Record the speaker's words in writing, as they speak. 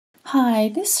Hi,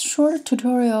 this short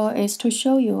tutorial is to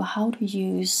show you how to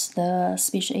use the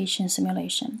speciation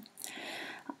simulation.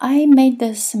 I made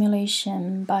this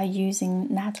simulation by using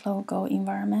NetLogo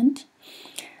environment.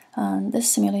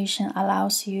 This simulation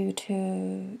allows you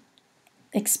to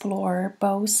explore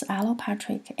both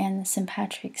allopatric and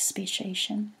sympatric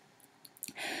speciation.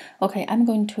 Okay, I'm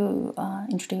going to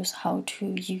introduce how to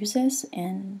use this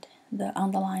and the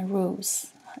underlying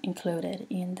rules included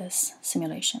in this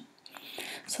simulation.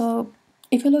 So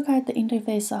if you look at the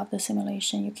interface of the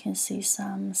simulation, you can see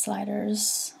some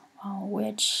sliders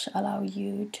which allow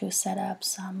you to set up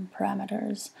some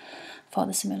parameters for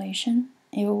the simulation.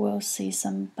 You will see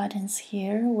some buttons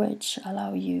here which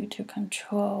allow you to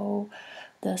control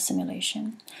the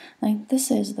simulation. Now,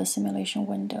 this is the simulation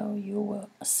window. You will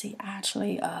see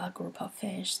actually a group of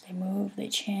fish. They move, they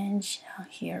change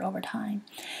here over time.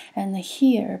 And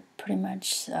here pretty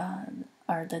much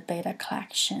are the data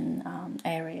collection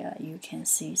area. You can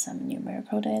see some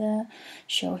numerical data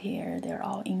show here. They're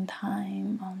all in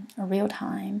time, real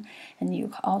time, and you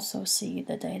can also see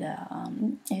the data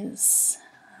is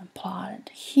plotted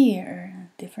here.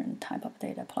 Different type of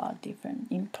data plotted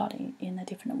in a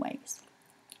different ways.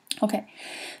 Okay,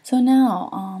 so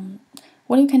now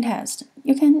what you can test,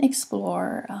 you can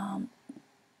explore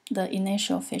the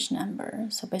initial fish number.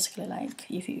 So basically, like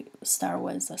if you start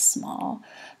with a small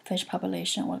fish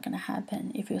population, what's going to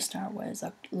happen? If you start with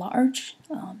a large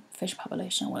fish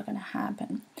population, what's going to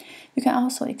happen? You can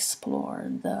also explore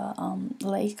the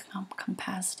lake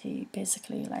capacity.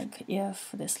 Basically, like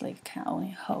if this lake can only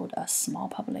hold a small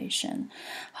population,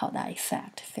 how that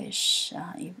affect fish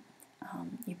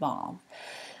evolving.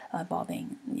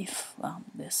 If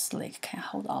this lake can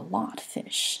hold a lot of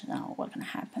fish, what's going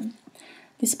to happen?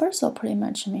 Dispersal pretty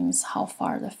much means how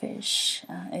far the fish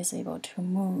is able to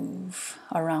move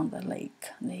around the lake.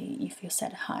 If you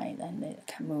set high, then they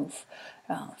can move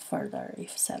further.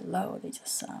 If set low, they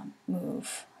just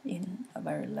move in a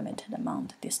very limited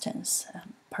amount of distance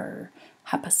per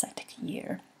hypothetic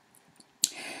year.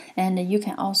 And you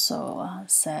can also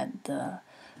set the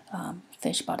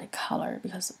fish body color,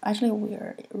 because actually we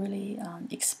are really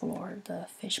explore the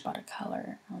fish body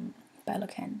color. By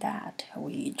looking at that,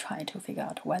 we try to figure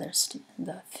out whether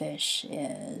the fish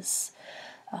is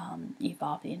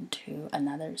evolved into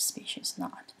another species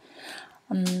or not.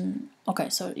 Okay,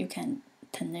 so you can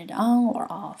turn it on or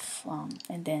off,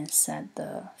 and then set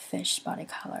the fish body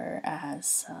color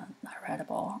as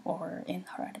heritable or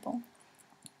inheritable.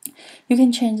 You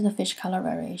can change the fish color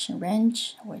variation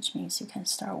range, which means you can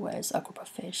start with a group of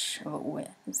fish with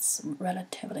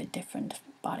relatively different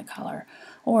body color,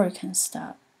 or you can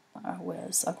start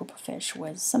with a group of fish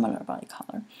with similar body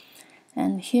color.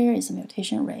 And here is a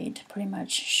mutation rate, pretty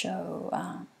much show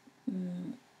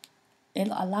it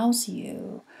allows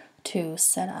you to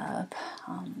set up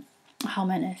how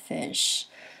many fish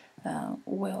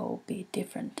will be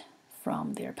different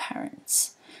from their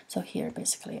parents. So here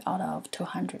basically out of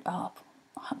 200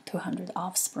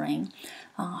 offspring,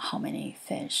 how many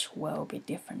fish will be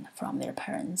different from their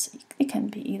parents. It can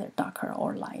be either darker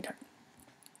or lighter.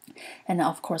 And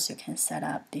of course you can set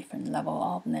up different level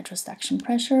of natural selection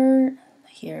pressure.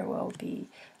 Here will be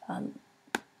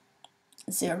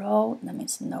 0, that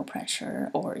means no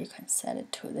pressure, or you can set it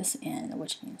to this end,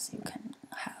 which means you can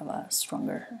have a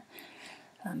stronger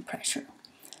pressure.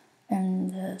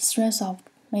 And the stress of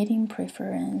mating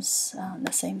preference,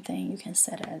 the same thing, you can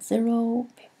set it at 0,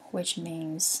 which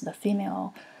means the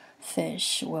female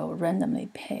fish will randomly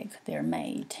pick their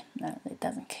mate. It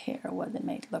doesn't care what the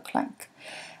mate look like.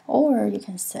 Or you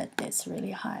can set this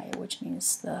really high, which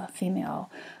means the female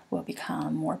will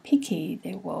become more picky.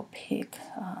 They will pick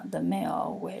the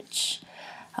male which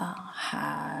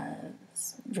has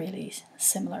really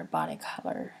similar body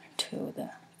color to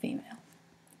the female.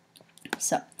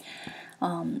 So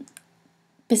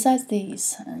besides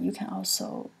these, you can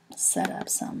also set up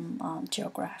some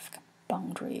geographic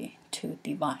boundary to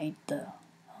divide the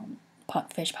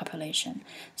fish population.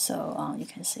 So you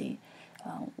can see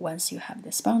once you have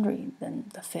this boundary, then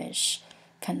the fish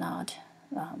cannot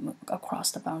move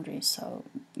across the boundary, so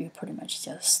you pretty much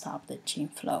just stop the gene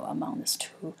flow among these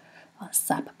two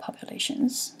sap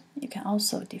populations. You can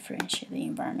also differentiate the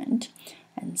environment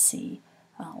and see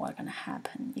what's going to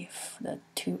happen if the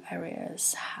two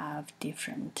areas have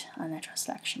different natural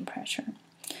selection pressure.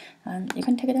 And you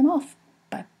can take them off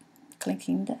by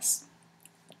clicking this.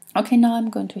 Okay, now I'm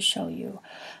going to show you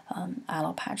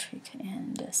allopatric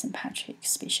and sympatric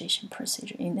speciation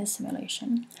procedure in this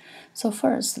simulation. So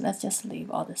first, let's just leave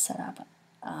all the setup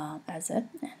as it,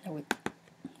 and we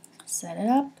set it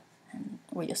up, and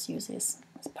we just use this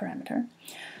as parameter.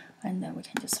 and then we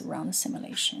can just run the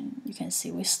simulation. You can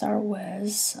see we start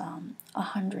with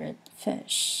 100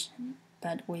 fish,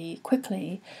 but we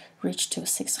quickly reach to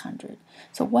 600.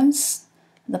 So once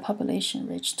the population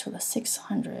reached to the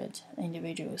 600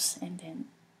 individuals, and then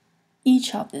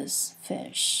each of these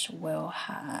fish will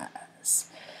have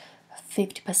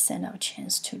 50% of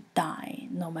chance to die,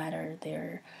 no matter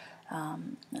their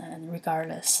and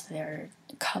regardless their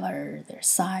color, their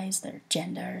size, their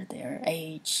gender, their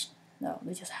age. No,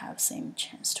 they just have the same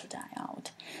chance to die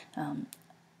out.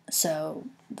 So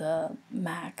the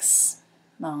max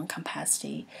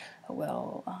capacity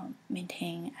will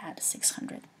maintain at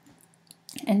 600.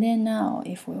 And then now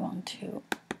if we want to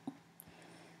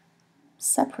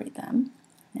separate them,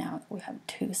 now we have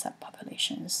two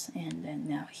subpopulations, and then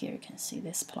now here you can see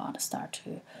this plot start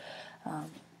to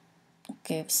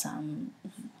give some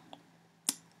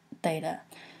data.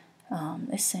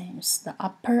 It seems the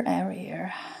upper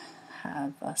area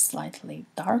have a slightly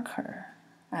darker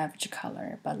average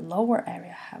color, but lower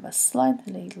area have a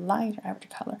slightly lighter average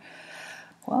color.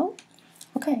 Well,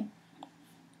 okay.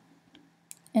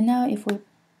 And now if we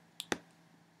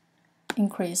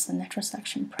increase the natural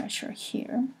selection pressure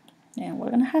here, then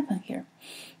what's gonna happen here?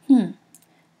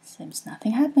 Seems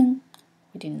nothing happened.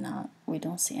 We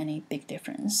don't see any big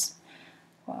difference.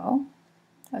 Well,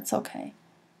 that's okay.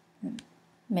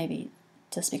 Maybe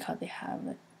just because they have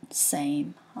the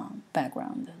same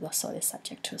background, so they're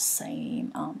subject to the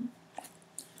same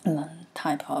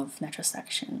type of natural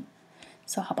selection.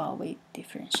 So how about we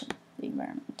differentiate the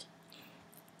environment?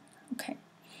 Okay.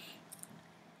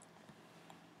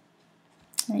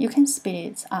 Now you can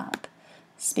speed up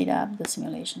the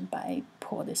simulation by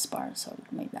pull this bar, so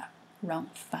it make that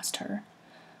run faster.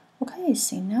 Okay,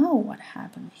 see now what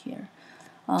happened here.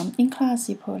 In class,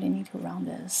 you probably need to run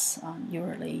this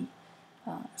usually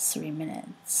 3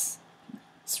 minutes,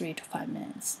 3 to 5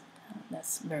 minutes.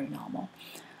 That's very normal.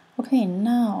 Okay,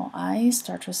 now I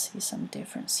start to see some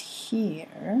difference here,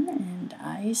 and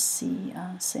I see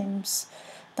seems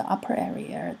the upper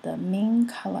area, the mean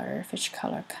color, fish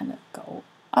color, kind of go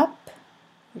up,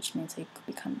 which means it could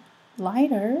become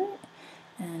lighter,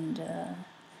 and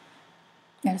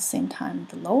at the same time,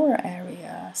 the lower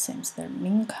area seems their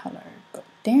mean color go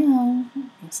down,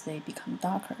 means they become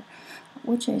darker,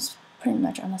 which is pretty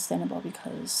much understandable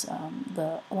because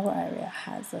the lower area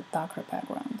has a darker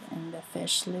background, and the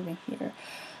fish living here,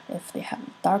 if they have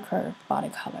darker body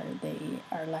color, they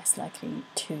are less likely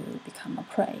to become a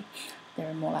prey.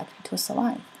 They're more likely to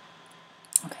survive.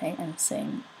 Okay, and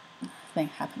same thing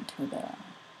happened to the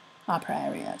upper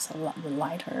area, so the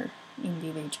lighter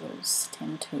individuals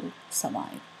tend to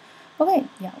survive. Okay,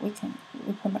 yeah, we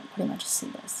pretty much see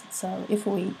this. So if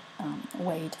we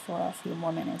wait for a few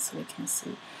more minutes, we can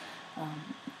see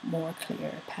more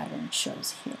clear pattern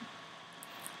shows here.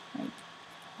 Right?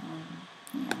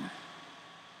 Yeah.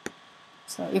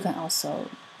 So you can also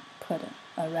put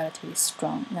a relatively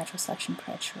strong natural selection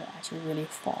pressure actually really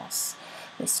force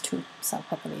these two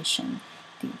subpopulation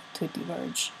to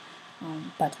diverge.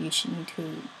 But you should need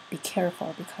to be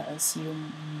careful because you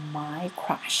might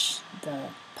crash the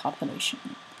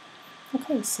population.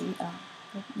 Okay, see,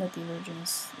 the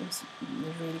divergence is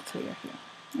really clear here,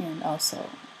 and also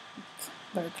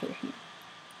very clear here.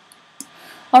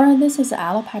 Alright, this is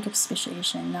allopatric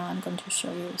speciation. Now I'm going to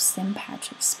show you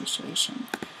sympatric speciation.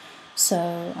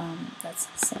 So let's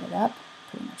set it up.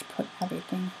 Pretty much put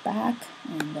everything back,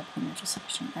 and pretty much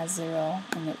selection as 0,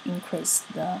 and increase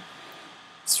the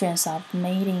strength of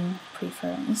mating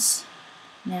preference.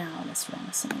 Now let's run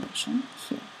the simulation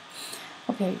here.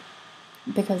 Okay,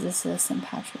 because this is a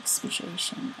sympatric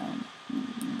speciation,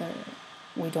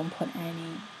 we don't put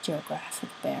any geographic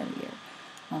barrier.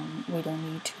 We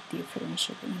don't need to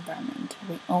differentiate the environment.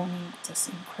 We only just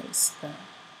increase the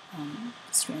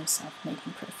strength of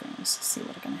mating preference. See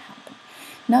what's going to happen.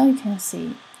 Now you can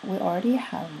see we already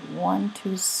have 1,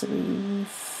 2, 3,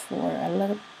 4, a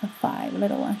little 5,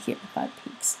 little one here, 5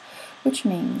 peaks, which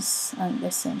means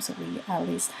it seems we at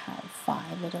least have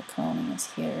 5 little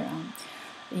colonies here.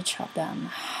 Each of them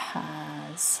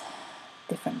has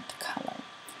different color,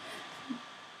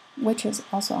 which is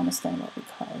also understandable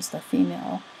because the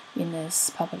female in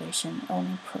this population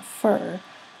only prefer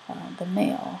the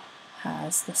male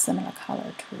has the similar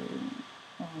color to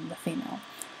the female.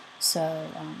 So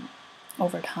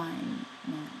over time,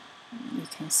 you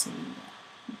can see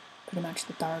pretty much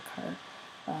the darker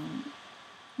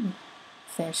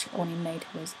fish only mate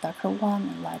with darker one,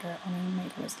 and lighter only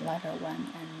mate with lighter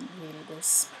one, and really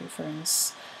this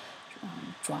preference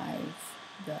drive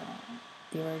the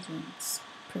divergence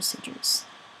procedures.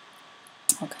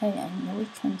 Okay, and we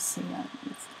can see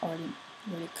it's already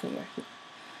really clear here.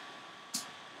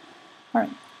 All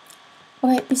right.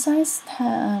 Okay. Besides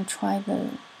try the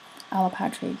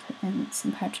allopatric and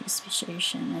sympatric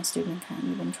speciation, a student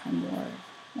can even try more.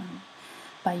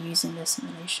 By using the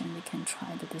simulation, they can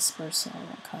try the dispersal.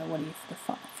 Like, what if the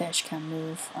fish can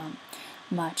move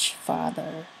much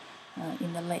farther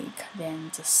in the lake than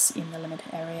just in the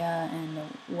limited area? And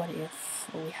what if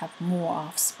we have more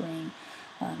offspring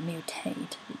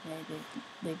mutate?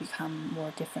 They become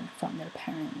more different from their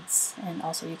parents. And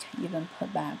also, you can even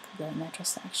put back the natural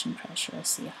selection pressure,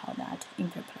 see how that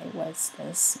interplay with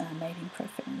this mating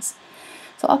preference.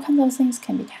 So all kinds of things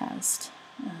can be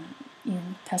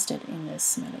tested in this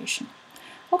simulation.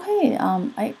 Okay,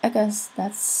 I guess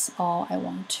that's all I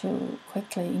want to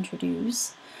quickly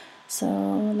introduce. So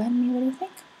let me know what you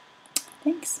think.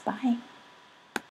 Thanks, bye.